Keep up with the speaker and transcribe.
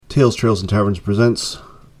Tales, Trails, and Taverns presents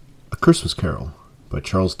A Christmas Carol by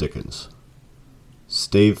Charles Dickens.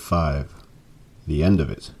 Stave 5. The End of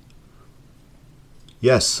It.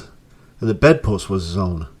 Yes, and the bedpost was his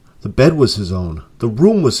own. The bed was his own. The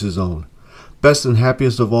room was his own. Best and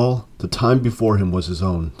happiest of all, the time before him was his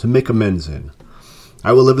own, to make amends in.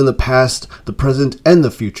 I will live in the past, the present, and the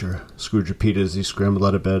future, Scrooge repeated as he scrambled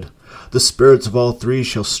out of bed. The spirits of all three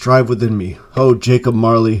shall strive within me. Oh, Jacob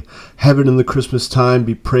Marley, heaven in the Christmas time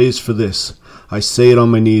be praised for this. I say it on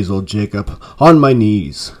my knees, old Jacob, on my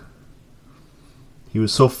knees. He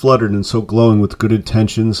was so fluttered and so glowing with good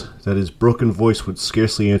intentions that his broken voice would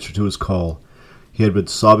scarcely answer to his call. He had been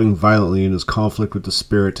sobbing violently in his conflict with the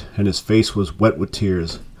spirit, and his face was wet with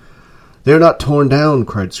tears. "They are not torn down,"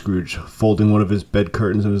 cried Scrooge, folding one of his bed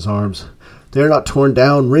curtains in his arms. "They are not torn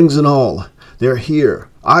down, rings and all. They are here.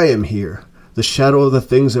 I am here. The shadow of the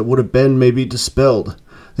things that would have been may be dispelled.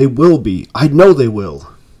 They will be. I know they will."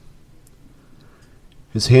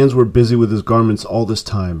 His hands were busy with his garments all this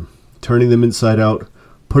time, turning them inside out,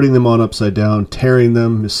 putting them on upside down, tearing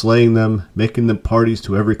them, mislaying them, making them parties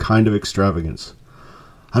to every kind of extravagance.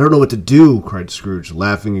 "I don't know what to do," cried Scrooge,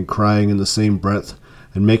 laughing and crying in the same breath,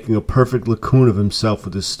 and making a perfect lacoon of himself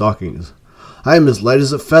with his stockings. "I am as light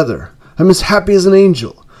as a feather. I am as happy as an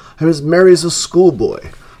angel. I am as merry as a schoolboy.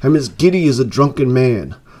 I am as giddy as a drunken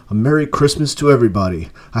man. A Merry Christmas to everybody.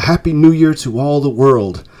 A Happy New Year to all the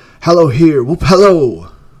world. Hallo here, whoop hallo!"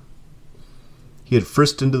 He had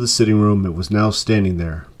frisked into the sitting room and was now standing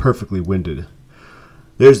there, perfectly winded.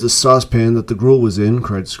 "There's the saucepan that the gruel was in,"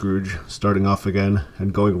 cried Scrooge, starting off again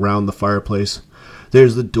and going round the fireplace.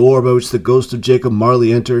 "There's the door by which the ghost of Jacob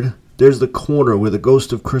Marley entered. There's the corner where the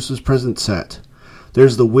ghost of Christmas present sat.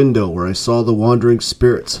 There's the window where I saw the wandering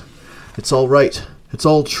spirits. It's all right. It's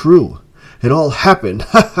all true. It all happened.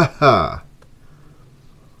 Ha ha ha!"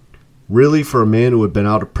 Really, for a man who had been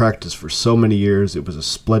out of practice for so many years, it was a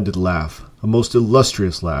splendid laugh, a most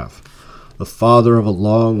illustrious laugh, the father of a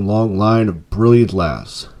long, long line of brilliant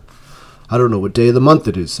laughs. "I don't know what day of the month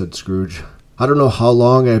it is," said Scrooge. "I don't know how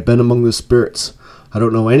long I have been among the spirits. I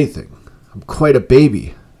don't know anything. I'm quite a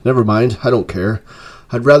baby. Never mind, I don't care.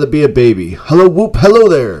 I'd rather be a baby. Hello, whoop, hello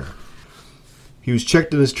there!" He was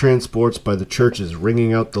checked in his transports by the churches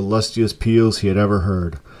ringing out the lustiest peals he had ever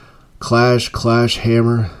heard. Clash, clash,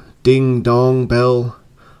 hammer, ding, dong, bell,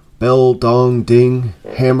 bell, dong, ding,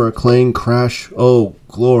 hammer, clang, crash. Oh,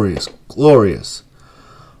 glorious, glorious!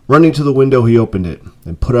 Running to the window, he opened it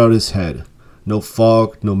and put out his head. No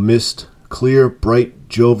fog, no mist, clear, bright,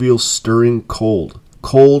 jovial, stirring, cold.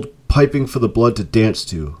 Cold, piping for the blood to dance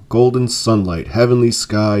to, golden sunlight, heavenly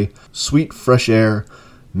sky, sweet fresh air,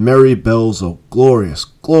 merry bells. Oh, glorious,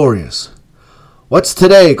 glorious! "What's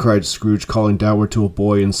today?" cried Scrooge, calling downward to a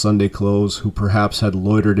boy in Sunday clothes, who perhaps had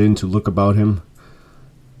loitered in to look about him.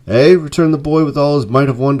 "Eh?" returned the boy with all his might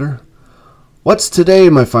of wonder. "What's today,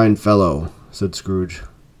 my fine fellow?" said Scrooge.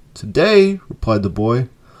 "Today?" replied the boy.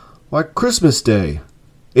 "Why, Christmas Day."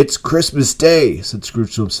 "It's Christmas Day," said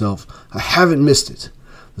Scrooge to himself. "I haven't missed it.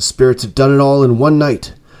 The spirits have done it all in one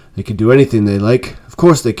night. They can do anything they like. Of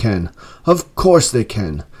course they can. Of course they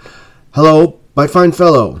can. Hello, my fine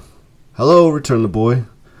fellow." "Hello," returned the boy.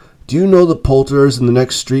 "Do you know the poulterers in the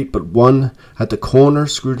next street but one, at the corner?"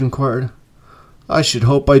 Scrooge inquired. "I should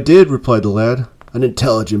hope I did," replied the lad. "An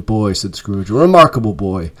intelligent boy," said Scrooge. "A remarkable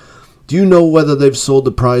boy. Do you know whether they've sold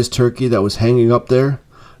the prize turkey that was hanging up there?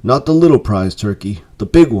 Not the little prize turkey, the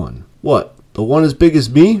big one." "What, the one as big as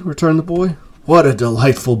me?" returned the boy. "What a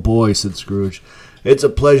delightful boy," said Scrooge. "It's a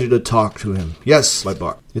pleasure to talk to him. Yes, my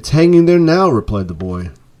buck." "It's hanging there now," replied the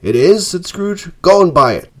boy. "It is?" said Scrooge. "Go and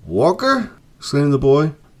buy it." "Walker?" exclaimed the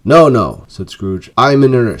boy. No, said Scrooge. "I'm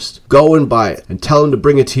in earnest. Go and buy it, and tell him to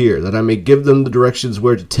bring it here, that I may give them the directions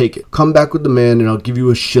where to take it. Come back with the man, and I'll give you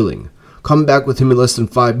a shilling. Come back with him in less than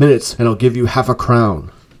 5 minutes, and I'll give you half a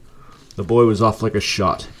crown." The boy was off like a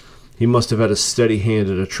shot. He must have had a steady hand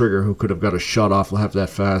at a trigger who could have got a shot off half that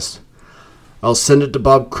fast. "I'll send it to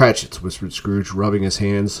Bob Cratchit's," whispered Scrooge, rubbing his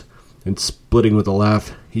hands and splitting with a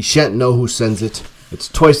laugh. "He shan't know who sends it. It's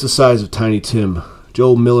twice the size of Tiny Tim.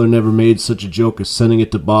 Joe Miller never made such a joke as sending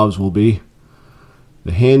it to Bob's will be."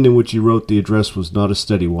 The hand in which he wrote the address was not a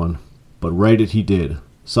steady one, but write it he did,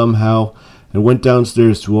 somehow, and went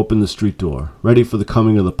downstairs to open the street door, ready for the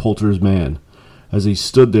coming of the poulterer's man. As he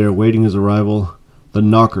stood there waiting his arrival, the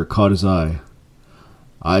knocker caught his eye.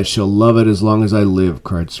 "I shall love it as long as I live,"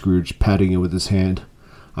 cried Scrooge, patting it with his hand.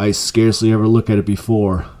 "I scarcely ever looked at it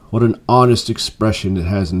before. What an honest expression it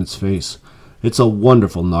has in its face. It's a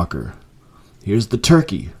wonderful knocker. Here's the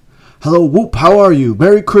turkey. Hello, whoop, how are you?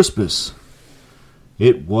 Merry Christmas."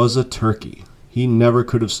 It was a turkey. He never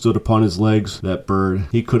could have stood upon his legs, that bird.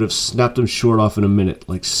 He could have snapped them short off in a minute,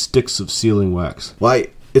 like sticks of sealing wax. "Why,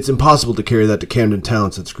 it's impossible to carry that to Camden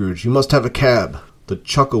Town," said Scrooge. "You must have a cab." The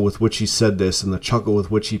chuckle with which he said this, and the chuckle with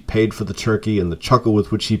which he paid for the turkey, and the chuckle with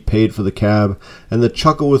which he paid for the cab, and the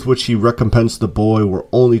chuckle with which he recompensed the boy were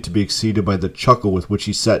only to be exceeded by the chuckle with which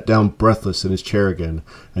he sat down breathless in his chair again,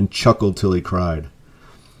 and chuckled till he cried.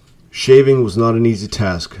 Shaving was not an easy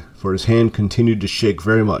task, for his hand continued to shake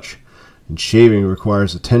very much, and shaving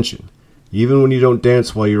requires attention, even when you don't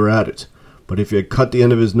dance while you are at it. But if he had cut the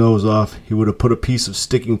end of his nose off, he would have put a piece of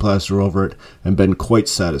sticking plaster over it, and been quite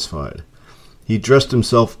satisfied. He dressed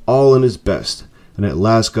himself all in his best, and at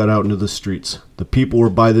last got out into the streets. The people were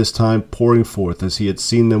by this time pouring forth as he had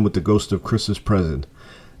seen them with the ghost of Christmas present,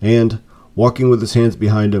 and, walking with his hands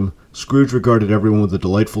behind him, Scrooge regarded everyone with a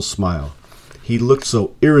delightful smile. He looked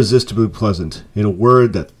so irresistibly pleasant, in a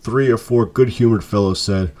word, that 3 or 4 good-humoured fellows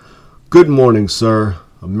said, "Good morning, sir.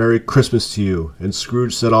 A Merry Christmas to you," and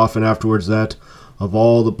Scrooge said often afterwards that, of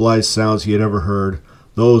all the blithe sounds he had ever heard,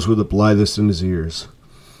 those were the blithest in his ears.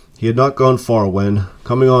 He had not gone far when,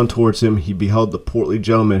 coming on towards him, he beheld the portly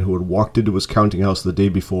gentleman who had walked into his counting-house the day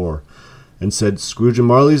before, and said, "Scrooge and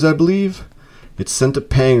Marley's, I believe?" It sent a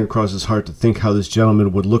pang across his heart to think how this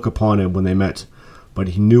gentleman would look upon him when they met, but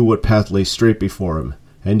he knew what path lay straight before him,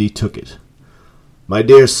 and he took it. "My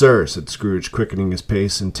dear sir," said Scrooge, quickening his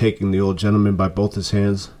pace, and taking the old gentleman by both his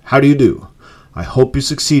hands, "how do you do? I hope you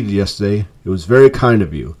succeeded yesterday. It was very kind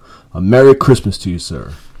of you. A Merry Christmas to you,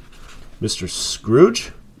 sir." "Mr.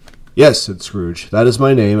 Scrooge?" "Yes," said Scrooge, "that is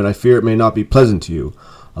my name, and I fear it may not be pleasant to you.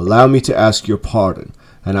 Allow me to ask your pardon,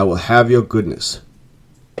 and I will have your goodness."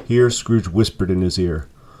 Here Scrooge whispered in his ear.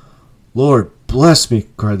 "Lord bless me!"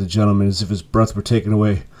 cried the gentleman, as if his breath were taken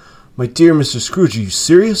away. "My dear Mr. Scrooge, are you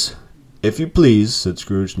serious?" "If you please," said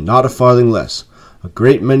Scrooge, "not a farthing less. A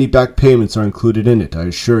great many back payments are included in it, I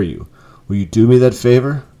assure you. Will you do me that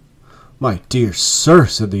favor?" "My dear sir,"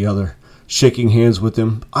 said the other, shaking hands with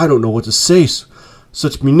him, "I don't know what to say.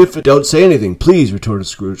 Such munificent—" "Don't say anything, please," retorted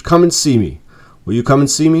Scrooge. "Come and see me." "Will you come and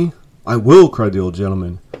see me?" "I will," cried the old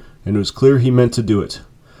gentleman, and it was clear he meant to do it.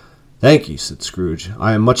 "Thank you," said Scrooge.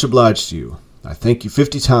 "I am much obliged to you. I thank you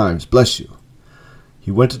 50 times, bless you."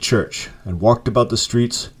 He went to church, and walked about the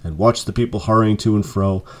streets, and watched the people hurrying to and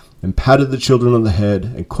fro, and patted the children on the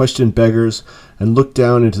head, and questioned beggars, and looked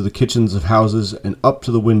down into the kitchens of houses, and up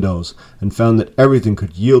to the windows, and found that everything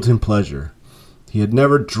could yield him pleasure. He had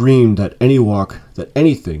never dreamed that any walk, that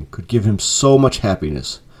anything, could give him so much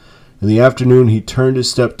happiness. In the afternoon he turned his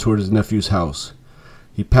step toward his nephew's house.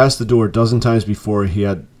 He passed the door a dozen times before he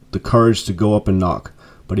had the courage to go up and knock,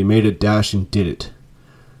 but he made a dash and did it.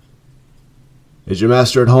 "Is your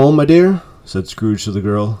master at home, my dear?" said Scrooge to the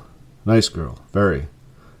girl. "Nice girl, very."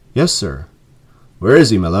 "Yes, sir." "Where is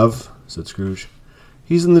he, my love?" said Scrooge.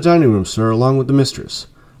 "He's in the dining room, sir, along with the mistress.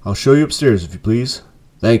 I'll show you upstairs, if you please."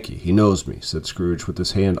 "Thank you, he knows me," said Scrooge, with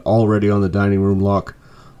his hand already on the dining-room lock.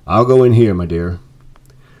 "I'll go in here, my dear."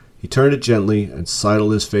 He turned it gently, and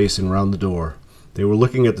sidled his face in round the door. They were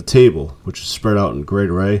looking at the table, which was spread out in great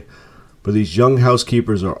array, for these young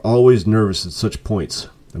housekeepers are always nervous at such points,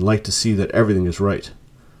 and like to see that everything is right.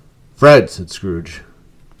 "Fred," said Scrooge.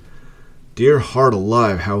 Dear heart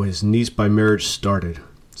alive, how his niece by marriage started.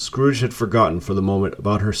 Scrooge had forgotten for the moment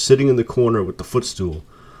about her sitting in the corner with the footstool,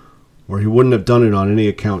 or he wouldn't have done it on any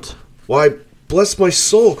account. "Why, bless my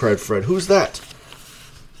soul!" cried Fred. "Who's that?"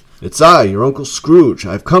 "It's I, your Uncle Scrooge.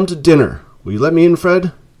 I've come to dinner. Will you let me in,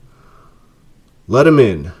 Fred?" Let him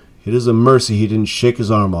in. It is a mercy he didn't shake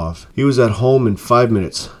his arm off. He was at home in 5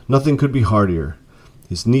 minutes. Nothing could be heartier.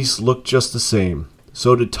 His niece looked just the same.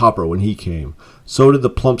 So did Topper when he came. So did the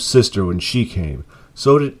plump sister when she came.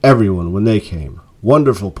 So did everyone when they came.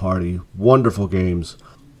 Wonderful party, wonderful games,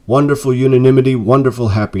 wonderful unanimity, wonderful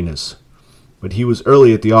happiness. But he was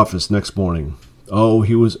early at the office next morning. Oh,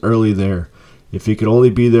 he was early there. If he could only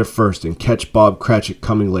be there first and catch Bob Cratchit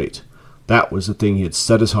coming late. That was the thing he had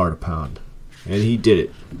set his heart upon. And he did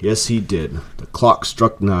it. Yes, he did. The clock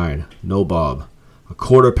struck 9. No Bob.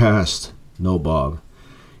 1:15. No Bob.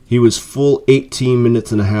 He was full 18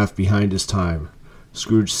 minutes and a half behind his time.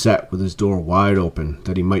 Scrooge sat with his door wide open,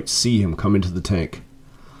 that he might see him come into the tank.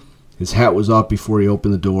 His hat was off before he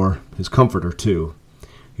opened the door, his comforter too.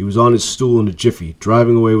 He was on his stool in a jiffy,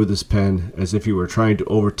 driving away with his pen, as if he were trying to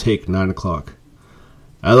overtake 9 o'clock.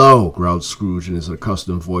 "Hello," growled Scrooge in his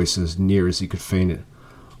accustomed voice, as near as he could feign it.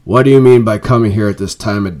 "What do you mean by coming here at this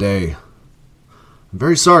time of day?" "I'm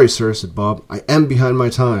very sorry, sir," said Bob. "I am behind my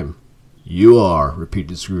time." "You are,"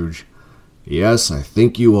 repeated Scrooge. "Yes, I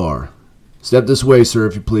think you are. Step this way, sir,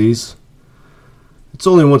 if you please." "It's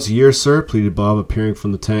only once a year, sir," pleaded Bob, appearing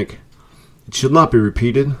from the tank. "It shall not be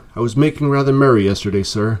repeated. I was making rather merry yesterday,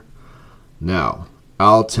 sir." "Now,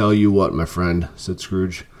 I'll tell you what, my friend," said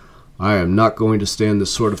Scrooge. "I am not going to stand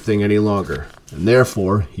this sort of thing any longer. And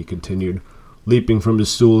therefore," he continued, leaping from his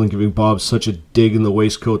stool and giving Bob such a dig in the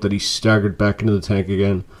waistcoat that he staggered back into the tank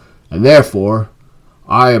again, "and therefore,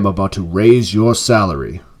 I am about to raise your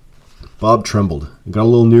salary." Bob trembled and got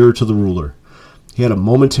a little nearer to the ruler. He had a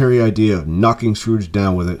momentary idea of knocking Scrooge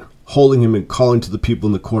down with it, holding him and calling to the people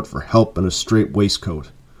in the court for help and a straight waistcoat.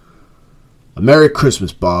 "A Merry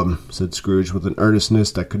Christmas, Bob," said Scrooge with an earnestness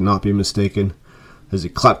that could not be mistaken, as he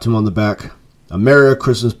clapped him on the back. "A merrier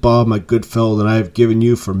Christmas, Bob, my good fellow, than I have given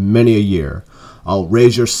you for many a year. I'll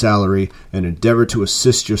raise your salary and endeavor to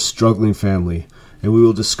assist your struggling family, and we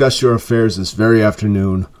will discuss your affairs this very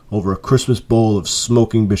afternoon over a Christmas bowl of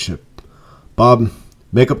smoking bishop. Bob,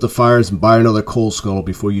 make up the fires and buy another coal scuttle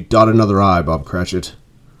before you dot another I, Bob Cratchit."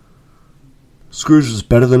 Scrooge was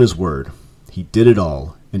better than his word. He did it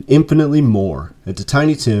all, and infinitely more, and to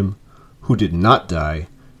Tiny Tim, who did not die,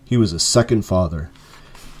 he was a second father.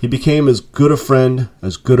 He became as good a friend,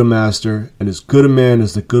 as good a master, and as good a man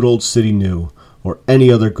as the good old city knew, or any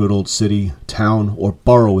other good old city, town, or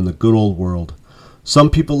borough in the good old world. Some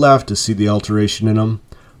people laughed to see the alteration in him,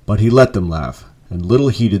 but he let them laugh, and little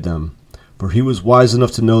heeded them, for he was wise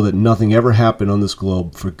enough to know that nothing ever happened on this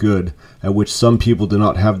globe for good at which some people did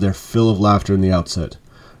not have their fill of laughter in the outset,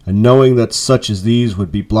 and knowing that such as these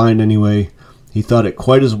would be blind anyway, he thought it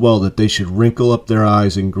quite as well that they should wrinkle up their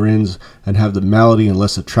eyes in grins and have the malady in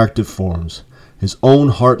less attractive forms. His own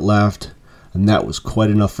heart laughed, and that was quite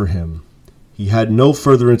enough for him. He had no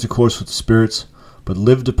further intercourse with the spirits, but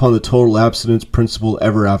lived upon the total abstinence principle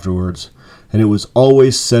ever afterwards, and it was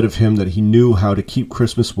always said of him that he knew how to keep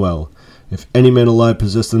Christmas well. If any man alive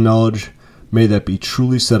possessed the knowledge, may that be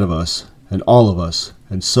truly said of us, and all of us,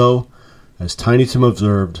 and so, as Tiny Tim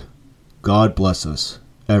observed, God bless us,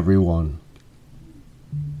 every one.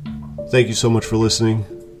 Thank you so much for listening.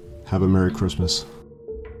 Have a Merry Christmas.